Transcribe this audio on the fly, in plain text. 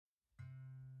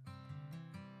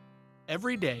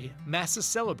every day, Mass is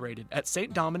celebrated at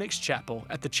St. Dominic's Chapel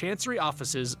at the Chancery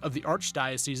Offices of the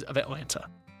Archdiocese of Atlanta.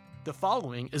 The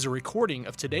following is a recording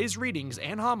of today's readings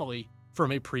and homily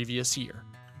from a previous year.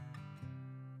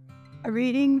 A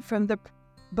reading from the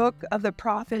book of the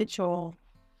prophet Joel.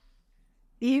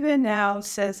 Even now,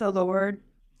 says the Lord,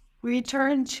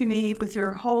 return to me with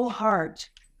your whole heart,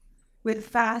 with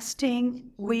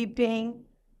fasting, weeping,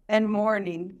 and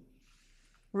mourning.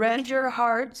 Rend your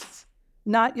hearts,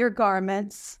 not your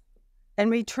garments, and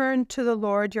return to the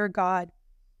Lord your God.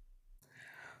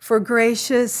 For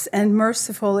gracious and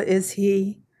merciful is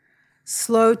he,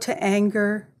 slow to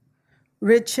anger,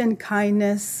 rich in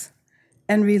kindness,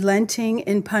 and relenting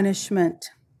in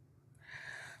punishment.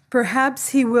 Perhaps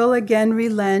he will again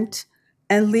relent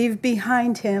and leave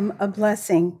behind him a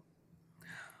blessing,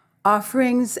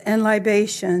 offerings and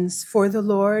libations for the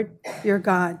Lord your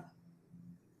God.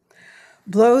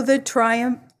 Blow the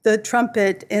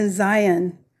trumpet in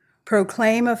Zion,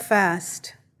 proclaim a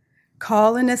fast,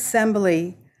 call an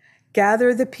assembly,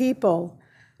 gather the people,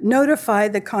 notify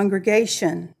the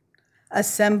congregation,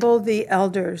 assemble the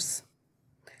elders,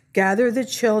 gather the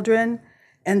children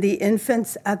and the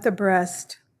infants at the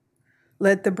breast.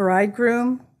 Let the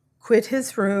bridegroom quit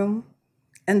his room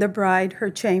and the bride her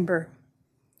chamber.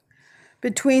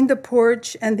 Between the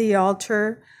porch and the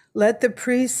altar, let the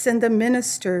priests and the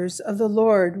ministers of the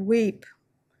Lord weep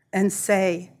and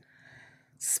say,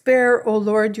 spare, O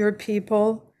Lord, your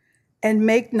people, and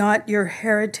make not your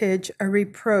heritage a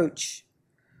reproach,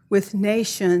 with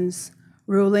nations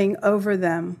ruling over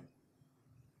them.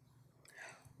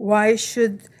 Why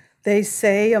should they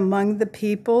say among the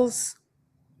peoples,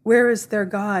 where is their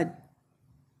God?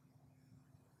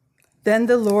 Then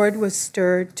the Lord was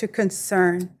stirred to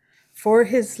concern for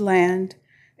his land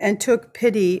and took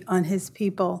pity on his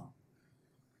people.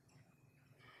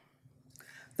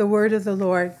 The word of the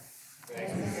Lord.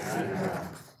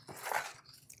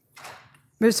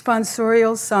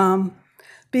 Responsorial Psalm.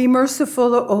 Be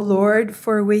merciful, O Lord,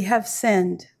 for we have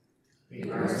sinned. Be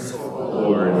merciful, O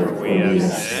Lord, for we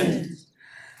have sinned.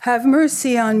 Have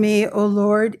mercy on me, O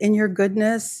Lord, in your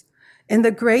goodness. In the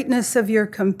greatness of your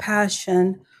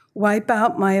compassion, wipe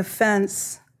out my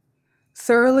offense.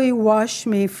 Thoroughly wash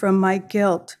me from my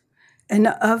guilt, and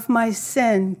of my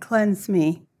sin cleanse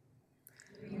me.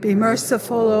 Be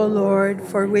merciful, O Lord,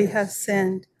 for we have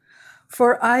sinned.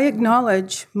 For I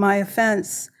acknowledge my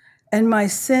offense, and my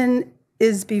sin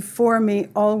is before me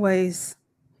always.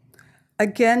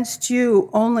 Against you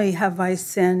only have I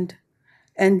sinned,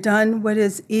 and done what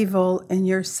is evil in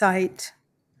your sight.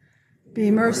 Be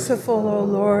merciful, O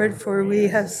Lord, for we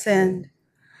have sinned.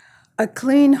 A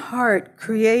clean heart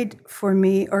create for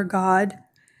me, O God,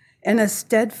 and a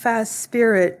steadfast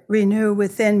spirit renew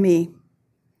within me.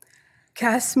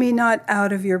 Cast me not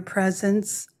out of your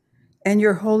presence, and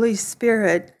your Holy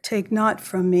Spirit take not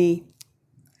from me.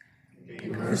 Be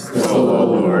merciful, O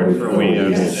Lord, for we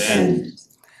have sinned.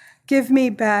 Give me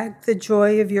back the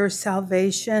joy of your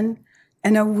salvation,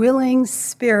 and a willing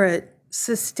spirit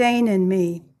sustain in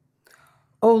me.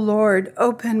 O Lord,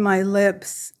 open my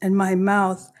lips, and my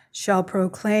mouth shall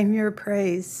proclaim your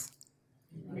praise.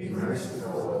 Be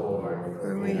merciful, O Lord,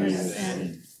 For we have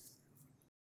sinned.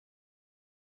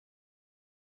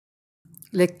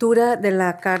 Lectura de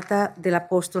la carta del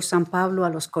apóstol San Pablo a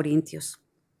los Corintios.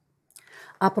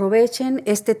 Aprovechen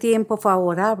este tiempo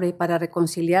favorable para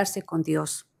reconciliarse con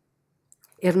Dios.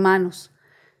 Hermanos,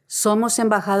 somos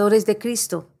embajadores de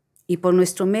Cristo y por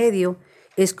nuestro medio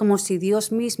es como si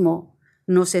Dios mismo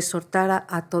nos exhortara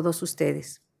a todos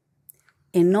ustedes.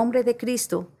 En nombre de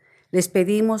Cristo, les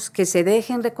pedimos que se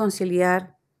dejen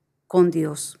reconciliar con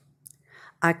Dios.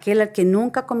 Aquel al que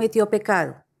nunca cometió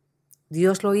pecado,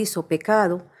 Dios lo hizo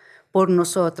pecado por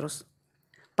nosotros,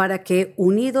 para que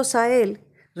unidos a Él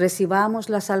recibamos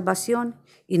la salvación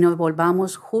y nos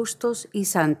volvamos justos y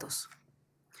santos.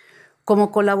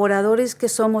 Como colaboradores que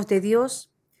somos de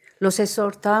Dios, los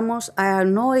exhortamos a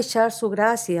no echar su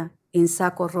gracia en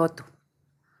saco roto,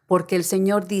 porque el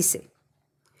Señor dice,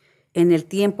 en el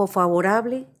tiempo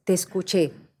favorable te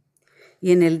escuché,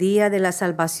 y en el día de la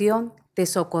salvación te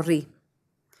socorrí.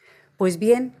 Pues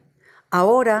bien,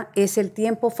 ahora es el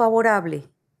tiempo favorable,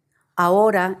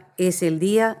 ahora es el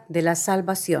día de la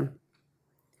salvación.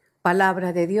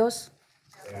 Palabra de Dios,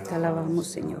 te alabamos,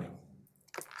 Señor.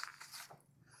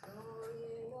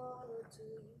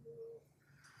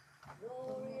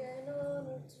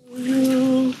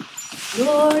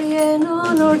 Glory and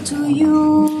honor to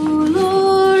you,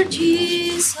 Lord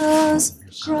Jesus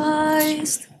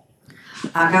Christ.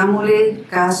 Hagámosle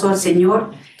caso al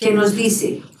Señor que nos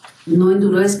dice, no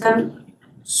endurezcan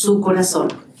su corazón.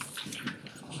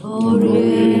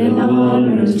 Glory and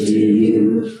honor to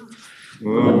you.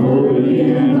 Glory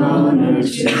and honor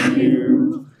to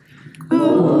you.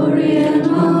 Glory and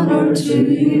honor to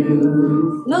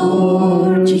you,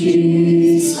 Lord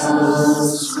Jesus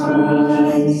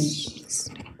Christ.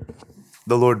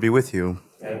 The Lord be with you.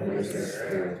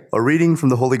 A reading from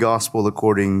the Holy Gospel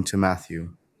according to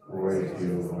Matthew.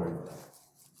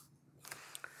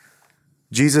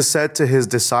 Jesus said to his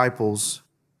disciples,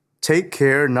 "Take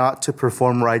care not to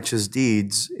perform righteous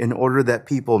deeds in order that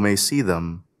people may see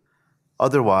them.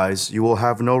 Otherwise, you will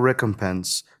have no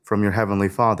recompense from your heavenly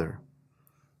Father.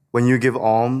 When you give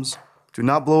alms, do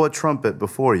not blow a trumpet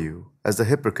before you, as the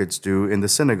hypocrites do in the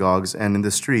synagogues and in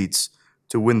the streets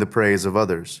to win the praise of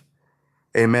others.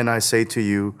 Amen, I say to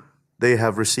you, they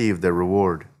have received their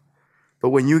reward. But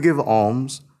when you give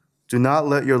alms, do not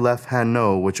let your left hand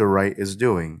know what your right is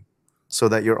doing, so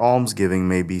that your almsgiving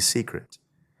may be secret.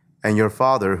 And your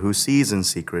Father who sees in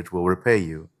secret will repay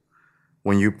you.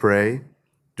 When you pray,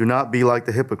 do not be like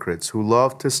the hypocrites who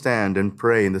love to stand and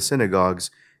pray in the synagogues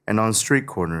and on street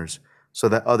corners, so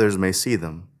that others may see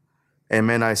them.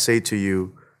 Amen, I say to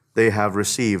you, they have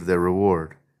received their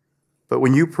reward. But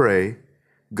when you pray,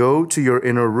 go to your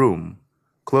inner room,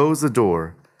 close the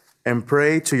door, and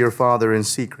pray to your Father in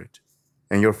secret,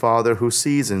 and your Father who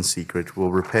sees in secret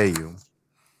will repay you.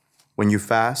 When you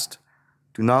fast,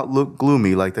 do not look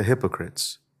gloomy like the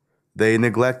hypocrites. They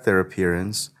neglect their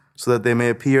appearance, so that they may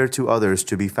appear to others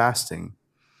to be fasting.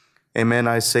 Amen,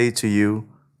 I say to you,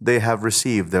 they have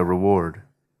received their reward.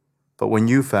 But when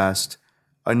you fast,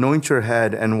 anoint your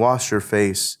head and wash your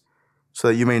face, so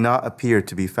that you may not appear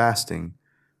to be fasting,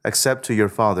 except to your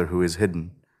Father who is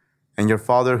hidden. And your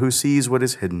Father who sees what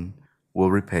is hidden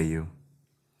will repay you."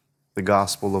 The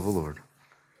Gospel of the Lord.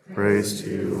 Praise to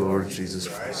you, Lord Jesus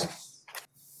Christ.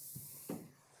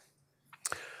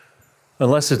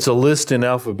 Unless it's a list in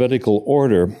alphabetical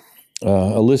order,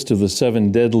 a list of the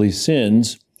 7 deadly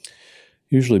sins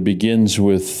usually begins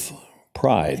with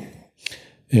pride.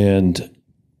 And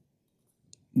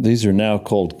these are now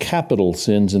called capital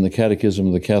sins in the Catechism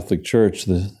of the Catholic Church.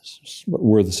 What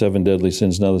were the 7 deadly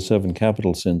sins, now the 7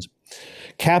 capital sins.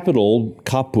 Capital,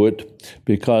 caput,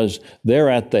 because they're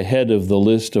at the head of the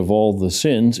list of all the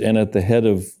sins, and at the head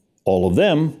of all of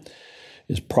them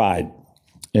is pride.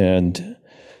 And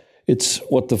it's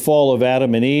what the fall of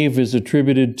Adam and Eve is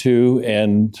attributed to,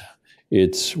 and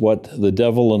it's what the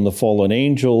devil and the fallen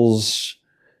angels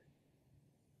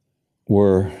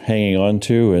were hanging on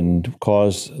to and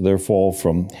caused their fall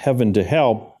from heaven to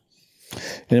hell.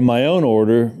 In my own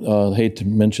order, I hate to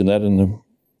mention that in the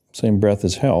same breath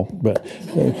as hell, but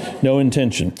no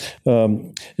intention.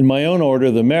 In my own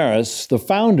order, the Maris, the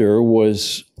founder,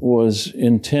 was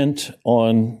intent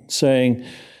on saying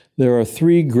there are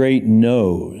 3 great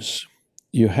no's.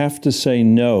 You have to say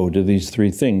no to these 3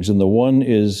 things. And the one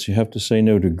is you have to say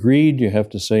no to greed, you have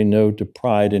to say no to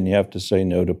pride, and you have to say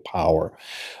no to power.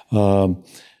 And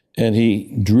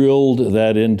he drilled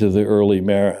that into the early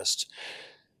Marists.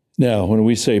 Now, when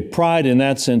we say pride in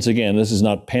that sense, again, this is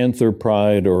not panther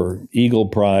pride or eagle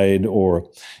pride or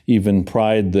even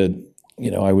pride that,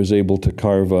 I was able to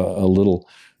carve a little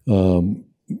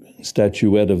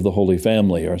statuette of the Holy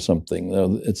Family or something.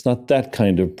 It's not that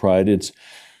kind of pride. It's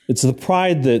the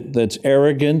pride that's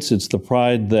arrogance. It's the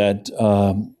pride that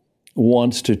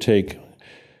wants to take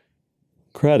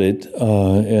credit.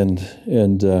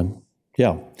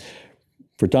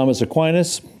 For Thomas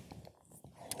Aquinas,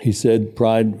 he said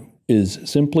pride is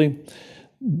simply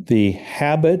the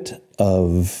habit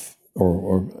of,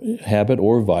 or habit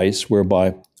or vice,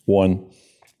 whereby one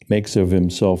makes of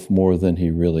himself more than he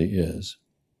really is.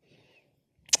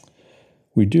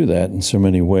 We do that in so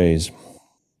many ways.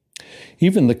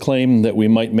 Even the claim that we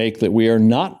might make that we are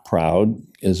not proud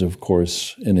is, of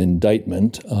course, an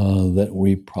indictment that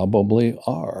we probably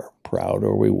are proud,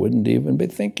 or we wouldn't even be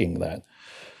thinking that.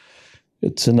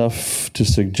 It's enough to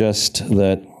suggest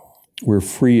that we're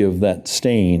free of that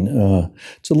stain.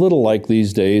 It's a little like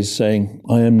these days saying,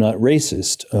 I am not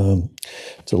racist. I'm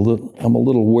a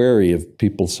little wary of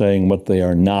people saying what they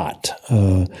are not.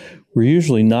 We're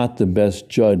usually not the best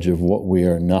judge of what we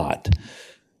are not.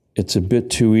 It's a bit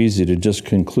too easy to just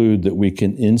conclude that we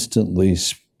can instantly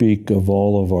speak of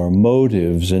all of our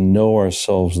motives and know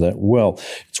ourselves that well.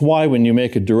 It's why when you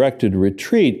make a directed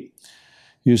retreat,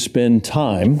 you spend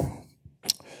time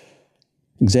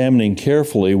examining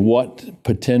carefully what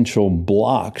potential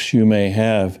blocks you may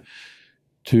have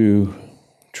to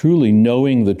truly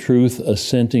knowing the truth,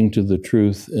 assenting to the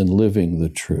truth, and living the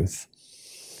truth,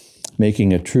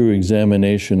 making a true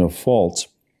examination of faults.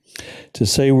 To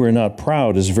say we're not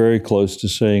proud is very close to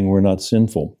saying we're not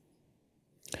sinful.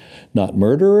 Not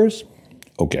murderers?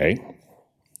 Okay.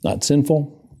 Not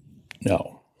sinful?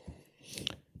 No.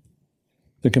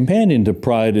 The companion to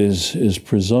pride is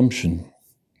presumption.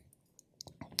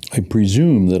 I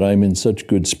presume that I'm in such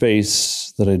good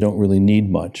space that I don't really need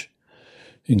much,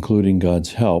 including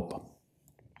God's help.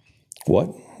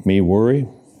 What? Me worry?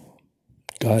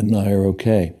 God and I are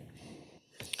okay.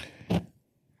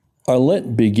 Our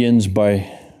Lent begins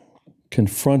by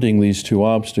confronting these two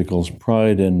obstacles,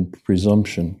 pride and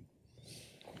presumption.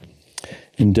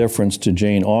 In deference to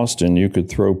Jane Austen, you could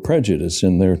throw prejudice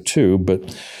in there too,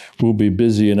 but we'll be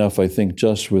busy enough, I think,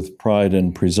 just with pride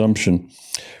and presumption.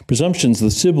 Presumption's the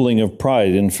sibling of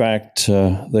pride. In fact,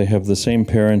 they have the same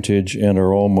parentage and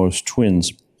are almost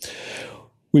twins.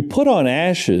 We put on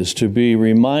ashes to be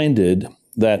reminded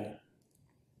that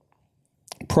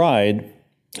pride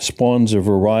spawns a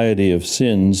variety of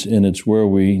sins, and it's where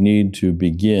we need to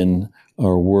begin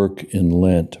our work in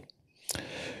Lent.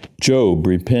 Job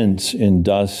repents in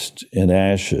dust and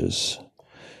ashes.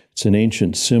 It's an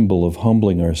ancient symbol of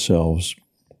humbling ourselves,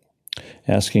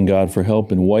 asking God for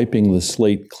help in wiping the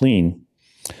slate clean.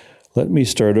 Let me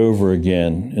start over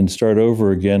again, and start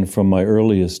over again from my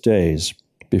earliest days,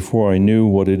 before I knew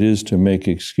what it is to make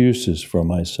excuses for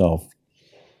myself,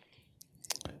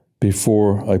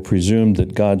 before I presumed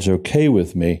that God's okay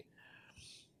with me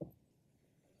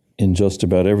in just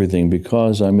about everything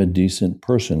because I'm a decent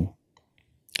person.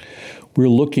 We're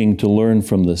looking to learn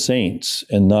from the saints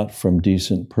and not from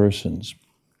decent persons.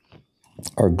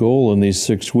 Our goal in these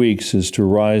 6 weeks is to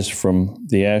rise from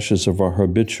the ashes of our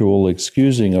habitual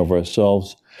excusing of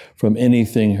ourselves from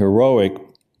anything heroic,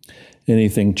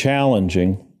 anything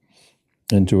challenging,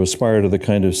 and to aspire to the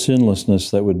kind of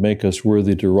sinlessness that would make us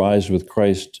worthy to rise with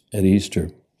Christ at Easter.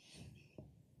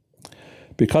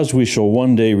 Because we shall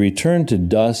one day return to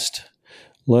dust,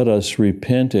 let us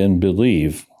repent and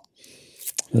believe.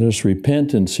 Let us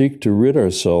repent and seek to rid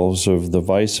ourselves of the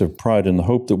vice of pride in the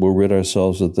hope that we'll rid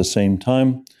ourselves at the same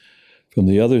time from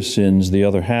the other sins, the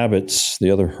other habits,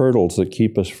 the other hurdles that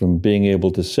keep us from being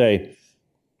able to say,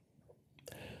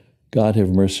 God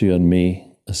have mercy on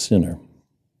me, a sinner.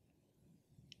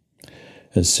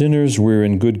 As sinners, we're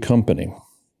in good company,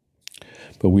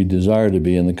 but we desire to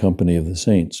be in the company of the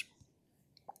saints.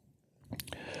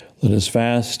 Let us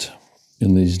fast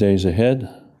in these days ahead.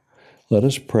 Let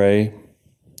us pray.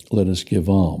 Let us give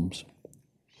alms.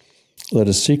 Let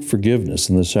us seek forgiveness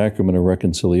in the sacrament of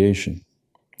reconciliation.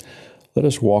 Let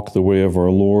us walk the way of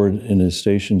our Lord in his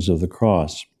stations of the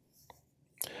cross.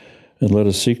 And let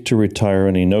us seek to retire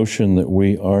any notion that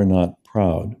we are not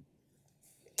proud,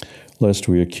 lest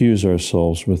we accuse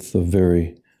ourselves with the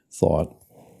very thought.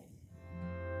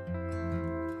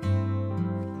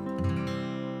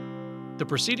 The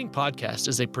preceding podcast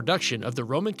is a production of the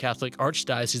Roman Catholic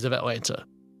Archdiocese of Atlanta.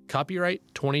 Copyright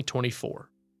 2024.